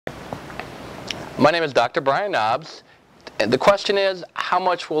My name is Dr. Brian Knobs. The question is, how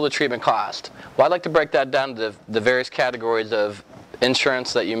much will the treatment cost? Well, I'd like to break that down to the various categories of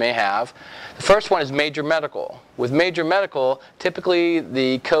insurance that you may have. The first one is major medical. With major medical, typically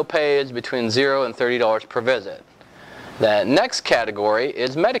the copay is between $0 and $30 per visit. The next category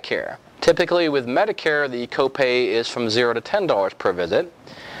is Medicare. Typically with Medicare, the copay is from $0 to $10 per visit.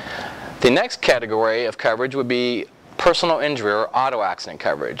 The next category of coverage would be personal injury or auto accident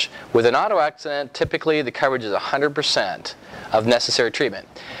coverage. With an auto accident, typically the coverage is 100% of necessary treatment.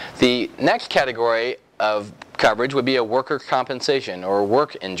 The next category of coverage would be a worker compensation or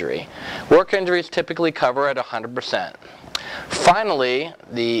work injury. Work injuries typically cover at 100%. Finally,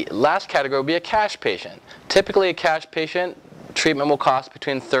 the last category would be a cash patient. Typically a cash patient treatment will cost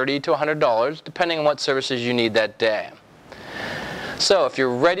between $30 to $100 depending on what services you need that day. So if you're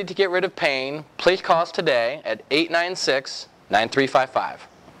ready to get rid of pain, please call us today at 896-9355.